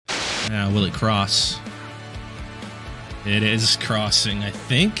Now, will it cross? It is crossing, I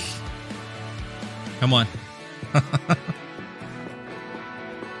think. Come on.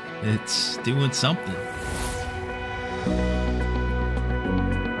 It's doing something.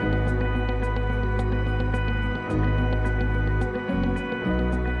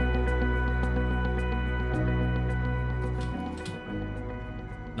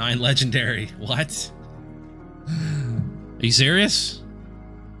 Nine legendary. What? Are you serious?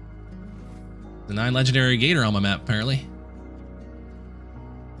 The 9 legendary gator on my map, apparently.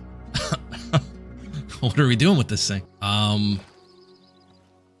 What are we doing with this thing?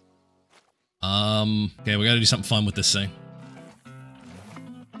 Okay, we gotta do something fun with this thing.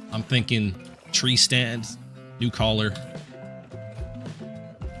 I'm thinking tree stand, new collar.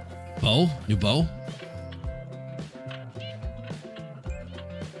 Bow? New bow?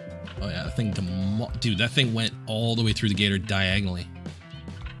 Oh yeah, that thing, dude, that thing went all the way through the gator diagonally.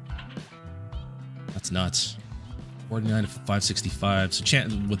 That's nuts. 49 to 565. So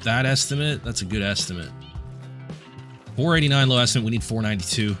with that estimate, that's a good estimate. 489 low estimate, we need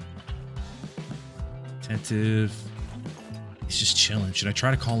 492. Attentive. He's just chilling. Should I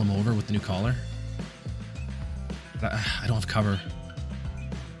try to call him over with the new collar? I don't have cover.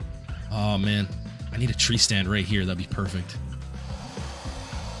 Oh man, I need a tree stand right here. That'd be perfect.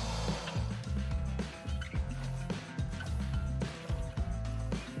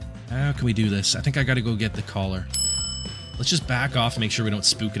 How can we do this? I think I gotta go get the collar. Let's just back off and make sure we don't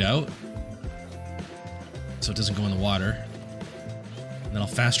spook it out, so it doesn't go in the water. And then I'll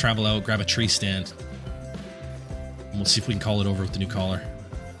fast travel out, grab a tree stand, and we'll see if we can call it over with the new collar.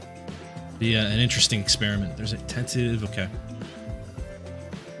 Be an interesting experiment. There's attentive. Okay.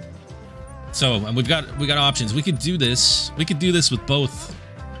 So, and we got options. We could do this. We could do this with both.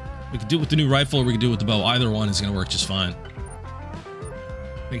 We could do it with the new rifle, or we could do it with the bow. Either one is gonna work just fine.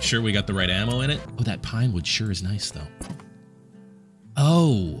 Make sure we got the right ammo in it. Oh, that pine wood sure is nice, though.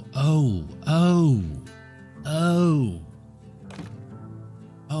 Oh.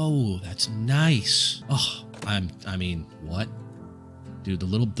 Oh, that's nice. Oh, I mean, what? Dude,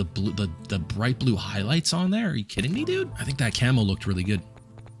 the bright blue highlights on there? Are you kidding me, dude? I think that camo looked really good.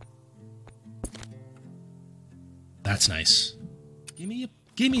 That's nice. Give me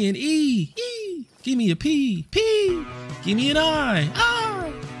an E. Give me a P. Give me an I.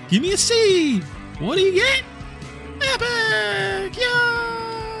 Give me a C. What do you get? Epic!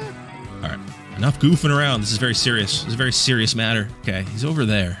 Yeah! Alright, enough goofing around. This is very serious. This is a very serious matter. Okay, he's over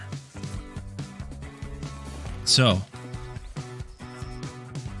there. So.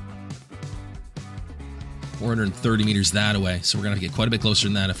 430 meters that away. So we're going to get quite a bit closer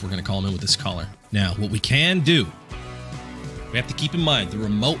than that if we're going to call him in with this collar. Now, what we can do, we have to keep in mind, the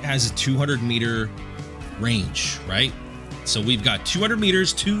remote has a 200 meter range, right? So we've got 200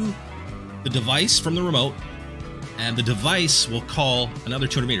 meters to the device from the remote, and the device will call another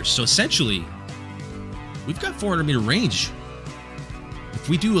 200 meters. So essentially, we've got 400 meter range. If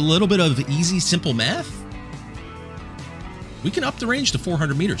we do a little bit of easy, simple math, we can up the range to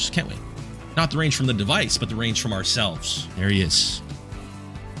 400 meters, can't we? Not the range from the device, but the range from ourselves. There he is.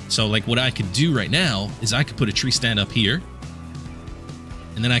 So like what I could do right now is I could put a tree stand up here,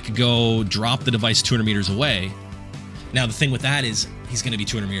 and then I could go drop the device 200 meters away. Now, the thing with that is he's going to be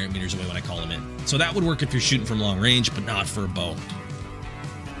 200 meters away when I call him in. So that would work if you're shooting from long range, but not for a bow.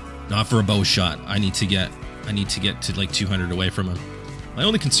 Not for a bow shot. I need to get to like 200 away from him. My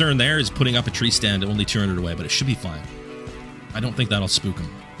only concern there is putting up a tree stand only 200 away, but it should be fine. I don't think that'll spook him.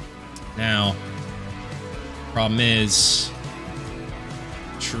 Now, problem is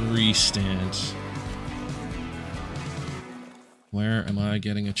tree stand. Where am I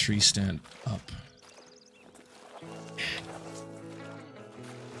getting a tree stand up?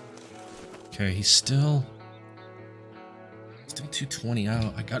 Okay, he's still 220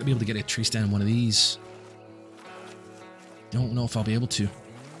 out. I gotta be able to get a tree stand in one of these. Don't know if I'll be able to.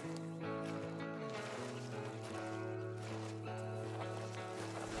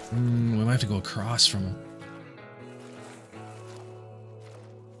 We might have to go across from him.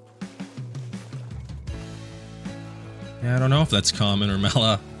 Yeah, I don't know if that's common or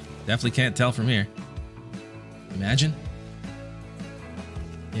Mela. Definitely can't tell from here. Imagine.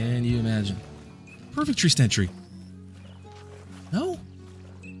 Can you imagine? Perfect tree stand tree. No?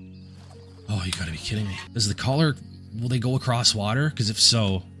 Oh, you gotta be kidding me. Does the collar, will they go across water? Because if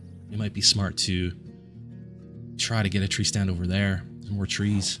so, it might be smart to try to get a tree stand over there. There's more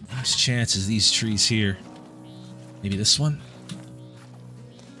trees. There's chances these trees here. Maybe this one?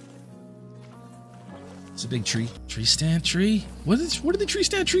 It's a big tree. Tree stand tree? What do the tree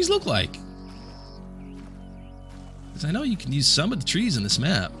stand trees look like? Because I know you can use some of the trees in this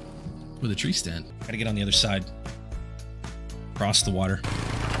map. with a tree stand. Gotta get on the other side. Cross the water.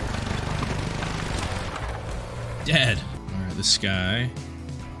 Dead. All right, this guy.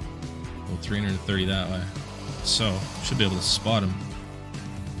 Well, 330 that way. So, should be able to spot him.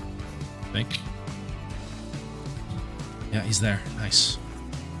 I think. Yeah, he's there. Nice.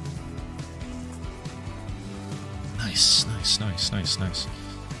 Nice, nice, nice, nice, nice.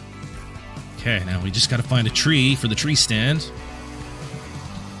 Okay, now we just gotta find a tree for the tree stand.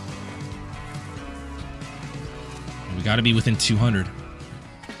 And we gotta be within 200.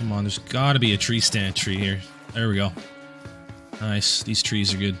 Come on, there's gotta be a tree stand tree here. There we go. Nice, these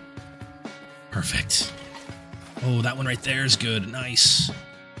trees are good. Perfect. Oh, that one right there is good. Nice.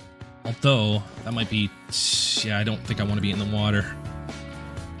 Although, that might be... Yeah, I don't think I want to be in the water.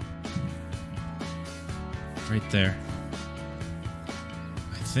 Right there.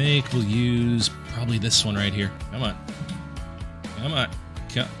 I think we'll use probably this one right here. Come on. Come on.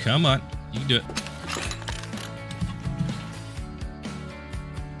 Come on. You can do it.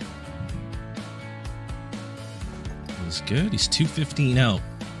 That's good. He's 215 out.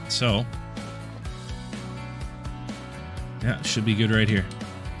 So... yeah, should be good right here.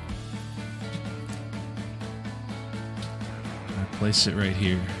 I'll place it right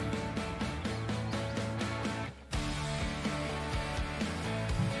here.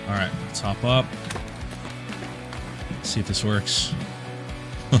 All right, let's hop up. See if this works.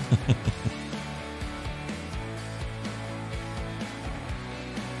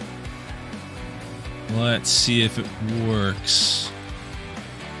 Let's see if it works.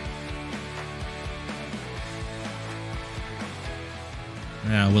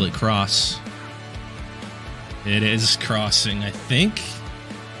 Now, will it cross? It is crossing, I think.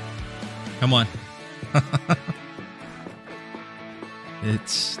 Come on.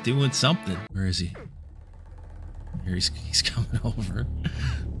 It's doing something. Where is he? Here he's coming over.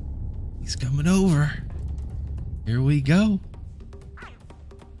 He's coming over. Here we go.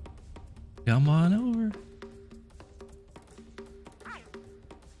 Come on over.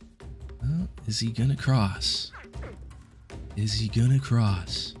 Oh, is he gonna cross? Is he gonna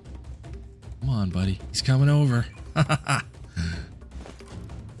cross? Come on, buddy. He's coming over.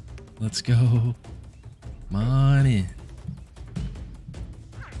 Let's go. Come on in.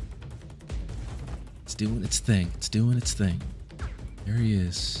 It's doing its thing. It's doing its thing. There he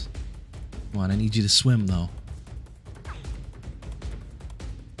is. Come on, I need you to swim, though.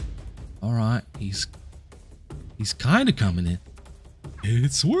 All right. He's kind of coming in.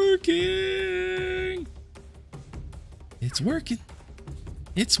 It's working. It's working.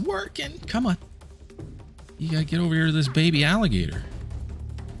 It's working. Come on. You gotta get over here to this baby alligator.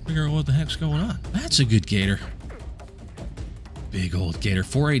 Figure out what the heck's going on. That's a good gator. Big old gator.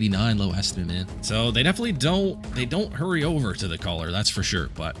 489 low estimate, man. So they definitely don't hurry over to the collar, that's for sure,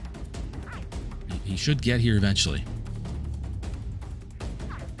 but he should get here eventually.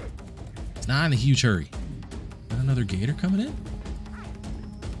 It's not in a huge hurry. Got another gator coming in?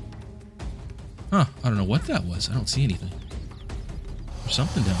 Huh, I don't know what that was. I don't see anything. There's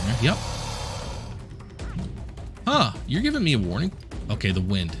something down there. Yep. Huh, you're giving me a warning? Okay, the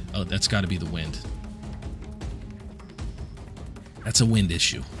wind. Oh, that's got to be the wind. That's a wind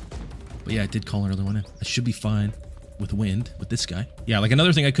issue. But yeah, I did call another one in. I should be fine with wind with this guy. Yeah, like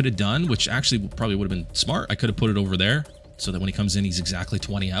another thing I could have done, which actually probably would have been smart, I could have put it over there so that when he comes in, he's exactly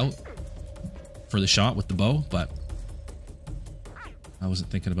 20 out for the shot with the bow, but I wasn't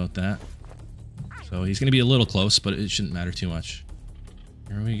thinking about that. So he's going to be a little close, but it shouldn't matter too much.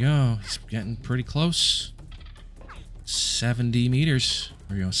 Here we go. He's getting pretty close. 70 meters.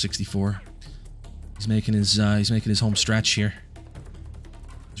 There we go, 64. He's making his home stretch here.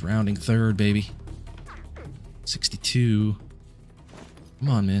 He's rounding third, baby. 62. Come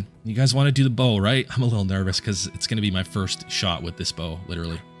on, man. You guys want to do the bow, right? I'm a little nervous because it's going to be my first shot with this bow,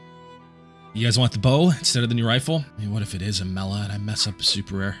 literally. You guys want the bow instead of the new rifle? I mean, what if it is a Mela and I mess up a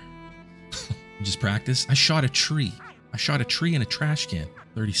super rare? Just practice. I shot a tree. I shot a tree in a trash can.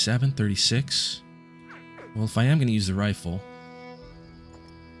 37, 36. Well, if I am going to use the rifle...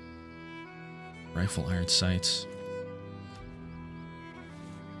 Rifle iron sights.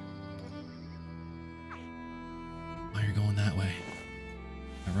 Oh, you're going that way.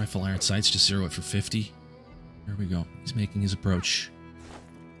 My rifle iron sights, just zero it for 50. There we go. He's making his approach.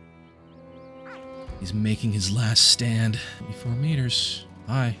 He's making his last stand. 24 meters.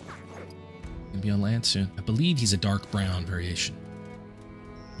 Hi. Gonna be on land soon. I believe he's a dark brown variation,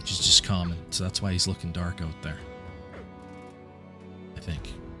 which is just common, so that's why he's looking dark out there. I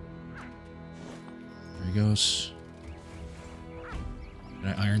think. There he goes.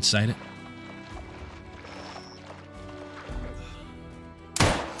 Did I iron sight it?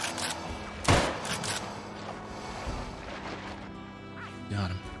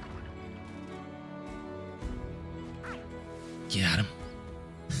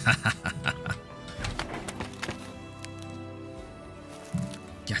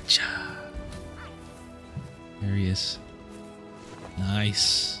 Gotcha. There he is.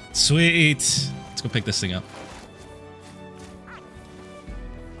 Nice. Sweet. Let's go pick this thing up.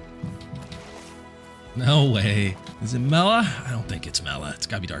 No way. Is it Mela? I don't think it's Mela. It's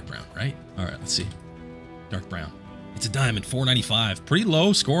gotta be dark brown, right? All right, let's see. Dark brown. It's a diamond, 495. Pretty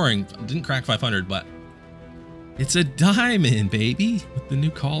low scoring. Didn't crack 500, but it's a diamond, baby. With the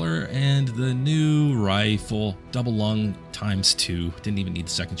new collar and the new rifle. Double lung ×2. Didn't even need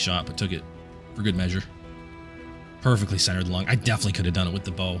the second shot, but took it for good measure. Perfectly centered lung. I definitely could have done it with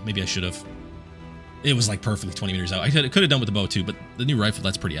the bow. Maybe I should have. It was like perfectly 20 meters out. I could have done with the bow too, but the new rifle,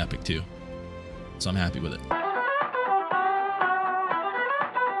 that's pretty epic too. So I'm happy with it.